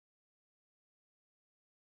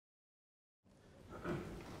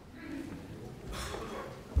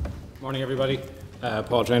Morning everybody.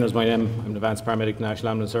 Paul Traynor is my name. I'm an advanced paramedic National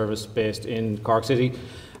Ambulance Service based in Cork City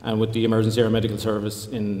and with the Emergency Air Medical Service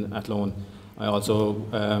in Athlone. I also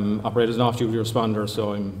operate as an off-duty responder,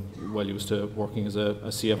 so I'm well used to working as a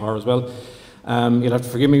CFR as well. You'll have to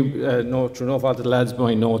forgive me, through no fault of the lads,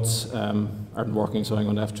 my notes aren't working, so I'm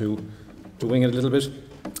going to have to wing it a little bit.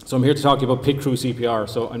 So I'm here to talk to you about Pit Crew CPR.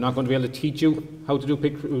 So I'm not going to be able to teach you how to do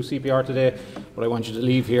Pit Crew CPR today, but I want you to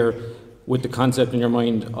leave here with the concept in your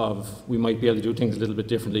mind of we might be able to do things a little bit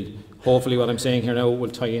differently. Hopefully what I'm saying here now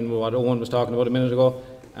will tie in with what Owen was talking about a minute ago.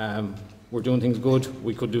 We're doing things good,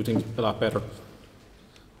 we could do things a lot better.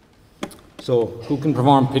 So who can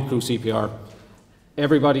perform Pit Crew CPR?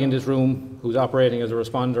 Everybody in this room who's operating as a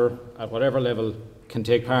responder at whatever level can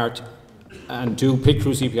take part and do Pit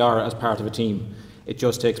Crew CPR as part of a team. It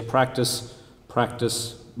just takes practice,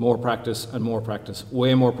 practice, more practice and more practice.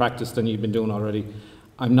 Way more practice than you've been doing already.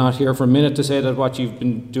 I'm not here for a minute to say that what you've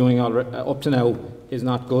been doing up to now is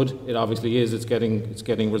not good. It obviously is. It's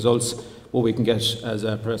getting results. What we can get, as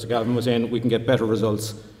Professor Galvin was saying, we can get better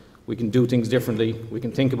results. We can do things differently. We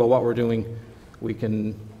can think about what we're doing. We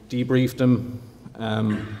can debrief them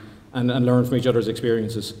and learn from each other's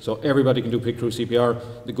experiences. So everybody can do Pit Crew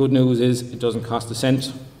CPR. The good news is it doesn't cost a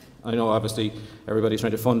cent. I know obviously everybody's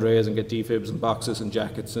trying to fundraise and get defibs and boxes and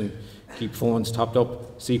jackets and keep phones topped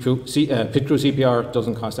up. Pit Crew CPR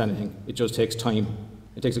doesn't cost anything. It just takes time.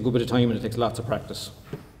 It takes a good bit of time and it takes lots of practice.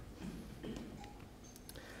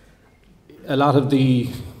 A lot of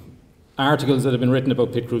the articles that have been written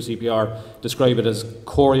about Pit Crew CPR describe it as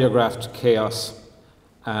choreographed chaos.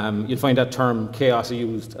 You'll find that term chaos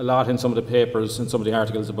used a lot in some of the papers and some of the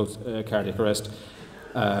articles about cardiac arrest.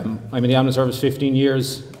 I'm in the ambulance service 15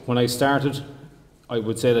 years. When I started, I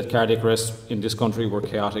would say that cardiac arrests in this country were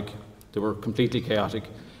chaotic. They were completely chaotic.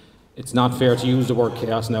 It's not fair to use the word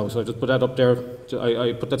chaos now, so I just put that up there.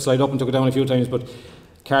 I put that slide up and took it down a few times, but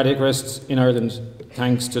cardiac arrests in Ireland,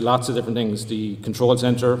 thanks to lots of different things, the control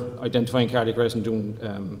centre, identifying cardiac arrests and doing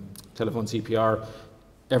telephone CPR,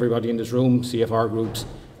 everybody in this room, CFR groups,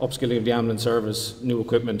 upskilling of the ambulance service, new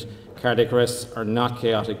equipment. Cardiac arrests are not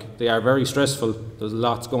chaotic. They are very stressful. There's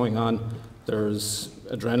lots going on. There's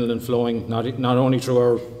adrenaline flowing, not only through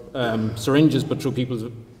our syringes, but through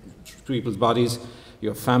people's bodies. You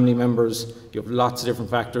have family members. You have lots of different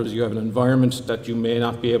factors. You have an environment that you may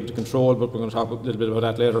not be able to control, but we're going to talk a little bit about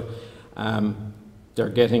that later.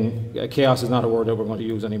 Chaos is not a word that we're going to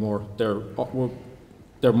use anymore.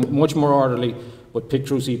 They're much more orderly, but Pit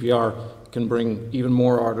Crew CPR can bring even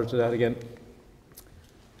more order to that again.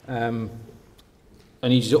 I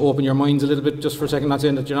need you to open your minds a little bit just for a second, not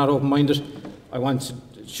saying that you're not open-minded. I want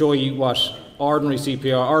to show you what ordinary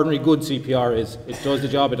CPR, ordinary good CPR is. It does the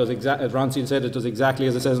job, it does exactly, as Ronstein said, it does exactly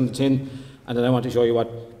as it says on the tin, and then I want to show you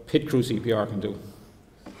what Pit Crew CPR can do.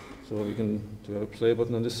 So we can do a play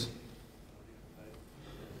button on this.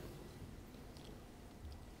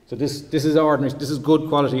 So this is ordinary, this is good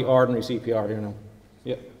quality ordinary CPR here now.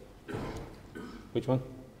 Yeah. Which one?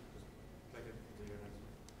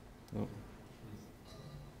 No.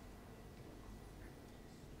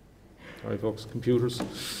 All right, folks, computers.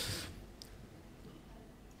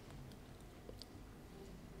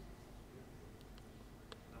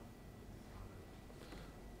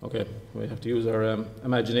 Okay, we have to use our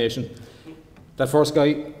imagination. That first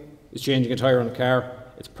guy is changing a tyre on a car.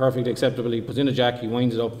 It's perfectly acceptable. He puts in a jack, he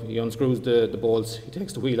winds it up, he unscrews the bolts, he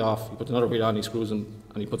takes the wheel off, he puts another wheel on, he screws them,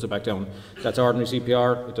 and he puts it back down. That's ordinary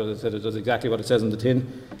CPR. It does exactly what it says on the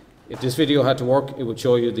tin. If this video had to work, it would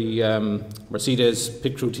show you the Mercedes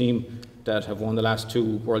Pit Crew team that have won the last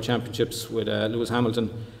 2 World Championships with Lewis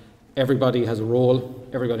Hamilton. Everybody has a role.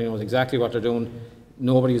 Everybody knows exactly what they're doing.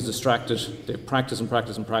 Nobody is distracted. They practice and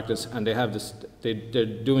practice and practice, and they have this. They're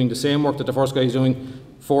doing the same work that the first guy is doing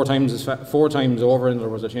 4 times over. In other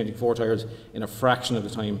words, they're changing 4 tyres in a fraction of the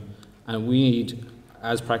time. And we need,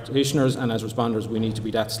 as practitioners and as responders, we need to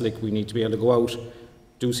be that slick. We need to be able to go out,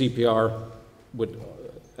 do CPR with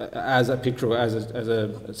as a Pit Crew,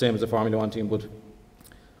 same as the Formula 1 team would.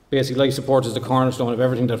 Basic life support is the cornerstone of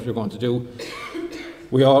everything that you're going to do.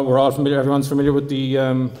 We're all familiar. Everyone's familiar with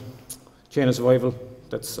the chain of survival.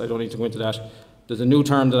 I don't need to go into that. There's a new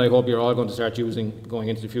term that I hope you're all going to start using going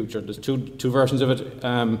into the future. There's two versions of it.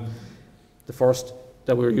 The first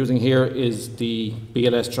that we're using here is the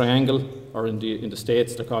BLS triangle, or in the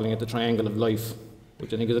States they're calling it the triangle of life,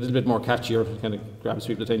 which I think is a little bit more catchier, kind of grabs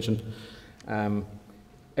people's attention.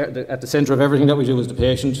 At the centre of everything that we do is the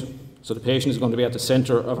patient. So the patient is going to be at the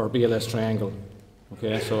centre of our BLS triangle.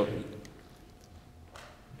 Okay, so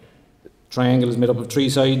triangle is made up of 3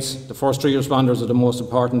 sides. The first 3 responders are the most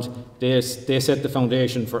important. They set the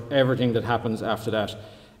foundation for everything that happens after that.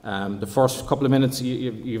 The first couple of minutes,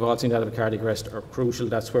 you've all seen that of a cardiac arrest, are crucial.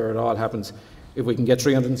 That's where it all happens. If we can get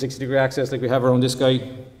 360-degree access like we have around this guy,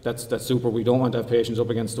 that's super. We don't want to have patients up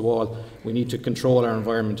against the wall. We need to control our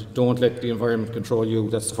environment. Don't let the environment control you.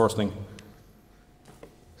 That's the first thing.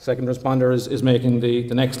 Second responder is making the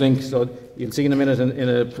next link. So you'll see in a minute in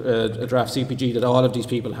a draft CPG that all of these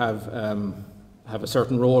people have a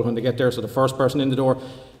certain role when they get there. So the first person in the door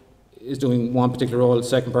is doing one particular role, the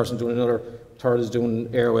second person doing another, third is doing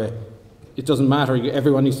airway. It doesn't matter,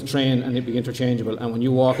 everyone needs to train and it'll be interchangeable. And when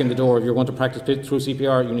you walk in the door, if you're going to practice Pit Crew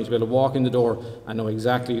CPR, you need to be able to walk in the door and know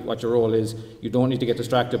exactly what your role is. You don't need to get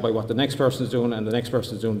distracted by what the next person is doing and the next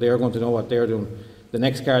person is doing. They're going to know what they're doing. The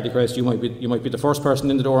next cardiac arrest, you might be the first person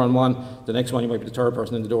in the door on one, the next one you might be the third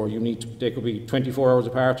person in the door. They could be 24 hours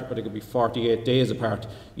apart or they could be 48 days apart.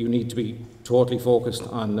 You need to be totally focused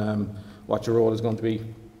on what your role is going to be.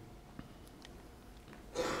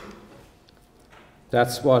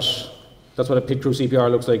 That's what a Pit Crew CPR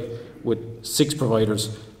looks like with 6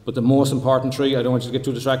 providers. But the most important three, I don't want you to get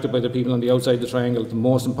too distracted by the people on the outside of the triangle. The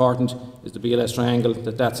most important is the BLS triangle,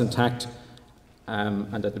 that's intact,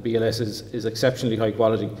 and that the BLS is exceptionally high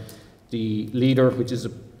quality. The leader, which is a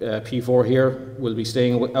P4 here, will be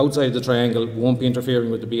staying outside of the triangle, won't be interfering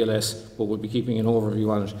with the BLS, but will be keeping an overview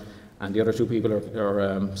on it. And the other 2 people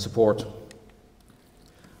are support.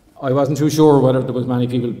 I wasn't too sure whether there was many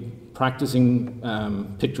people practicing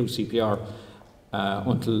Pit Crew CPR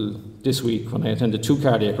until this week when I attended 2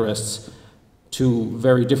 cardiac arrests, 2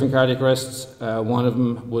 very different cardiac arrests. One of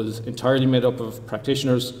them was entirely made up of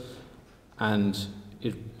practitioners, and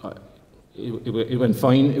it went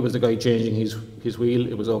fine. It was the guy changing his wheel.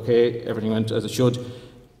 It was okay. Everything went as it should,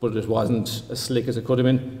 but it wasn't as slick as it could have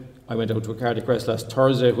been. I went out to a cardiac arrest last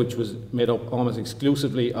Thursday, which was made up almost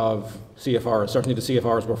exclusively of CFRs. Certainly the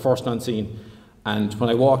CFRs were first on scene. And when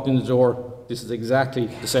I walked in the door, this is exactly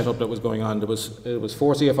the setup that was going on. It was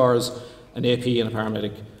 4 CFRs, an AP and a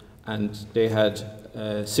paramedic, and they had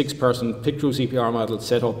a 6-person Pit Crew CPR model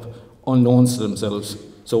set up unknowns to themselves.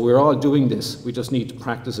 So we're all doing this, we just need to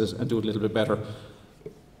practice it and do it a little bit better.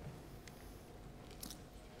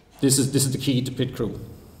 This is the key to Pit Crew,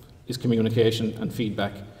 is communication and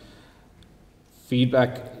feedback.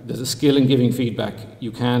 Feedback, there's a skill in giving feedback.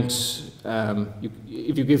 You can't,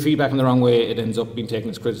 if you give feedback in the wrong way, it ends up being taken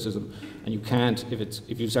as criticism. And you can't,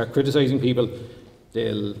 if you start criticizing people,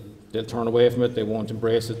 they'll turn away from it, they won't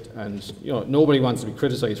embrace it, and nobody wants to be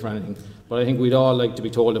criticized for anything. But I think we'd all like to be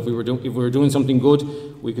told if we were doing something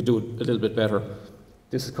good, we could do it a little bit better.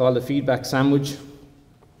 This is called the feedback sandwich.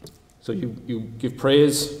 So you give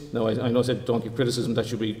praise. No, I know I said don't give criticism, that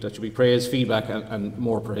should be praise, feedback, and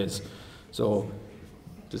more praise. So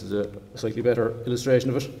this is a slightly better illustration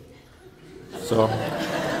of it.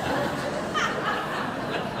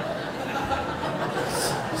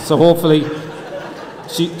 So hopefully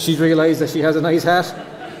she's realised that she has a nice hat.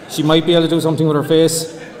 She might be able to do something with her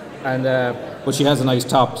face, and but she has a nice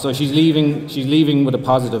top. So she's leaving with a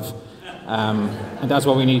positive, and that's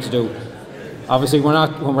what we need to do. Obviously, when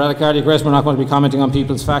we're at a cardiac arrest, we're not going to be commenting on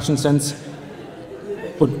people's fashion sense.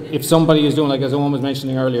 But if somebody is doing, like as Owen was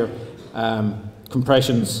mentioning earlier,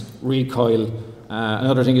 compressions, recoil.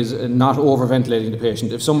 Another thing is not over-ventilating the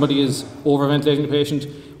patient. If somebody is over-ventilating the patient,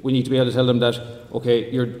 we need to be able to tell them that,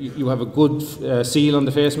 okay, you have a good seal on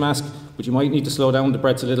the face mask, but you might need to slow down the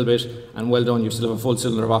breaths a little bit, and well done, you still have a full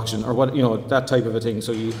cylinder of oxygen, or what, that type of a thing.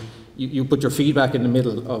 So you put your feedback in the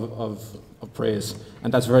middle of praise,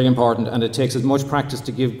 and that's very important, and it takes as much practice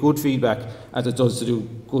to give good feedback as it does to do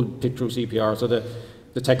good Pit Crew CPR. So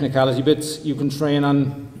the technicality bits you can train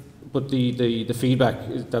on, but the feedback,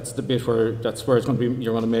 that's the bit where it's going to be,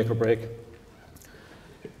 you're going to make or break.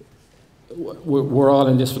 We're all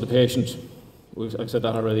in this for the patient. I've said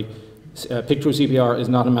that already. Pit Crew CPR is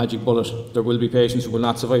not a magic bullet. There will be patients who will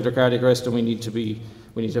not survive their cardiac arrest, and we need to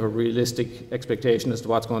have a realistic expectation as to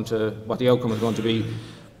what the outcome is going to be.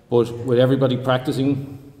 But with everybody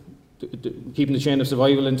practicing, keeping the chain of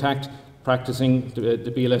survival intact, practicing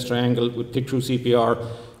the BLS triangle with Pit Crew CPR,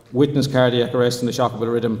 witness cardiac arrest and the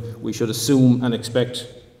shockable rhythm, we should assume and expect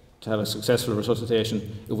to have a successful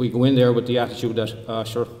resuscitation. If we go in there with the attitude that,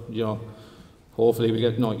 sure, hopefully we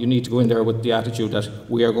get, no, you need to go in there with the attitude that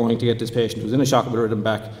we are going to get this patient who's in a shockable rhythm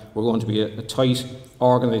back. We're going to be a tight,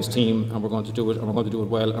 organised team, and we're going to do it, and we're going to do it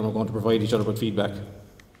well, and we're going to provide each other with feedback.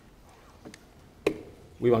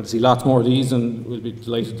 We want to see lots more of these, and we'll be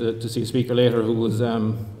delighted to see a speaker later who was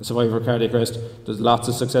a survivor of cardiac arrest. There's lots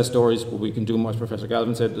of success stories, but we can do, as Professor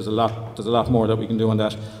Galvin said, there's a lot more that we can do on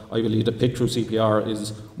that. I believe that Pit Crew CPR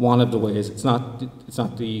is one of the ways. It's not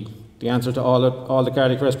the answer to all the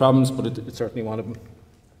cardiac arrest problems, but it's certainly one of them.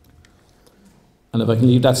 And if I can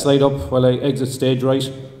leave that slide up while I exit stage right,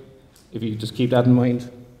 if you just keep that in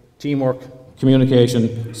mind, teamwork,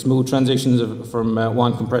 communication, smooth transitions from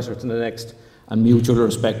one compressor to the next, and mutual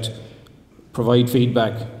respect. Provide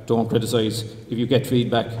feedback, don't criticise. If you get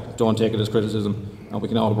feedback, don't take it as criticism, and we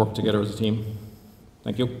can all work together as a team.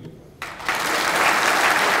 Thank you.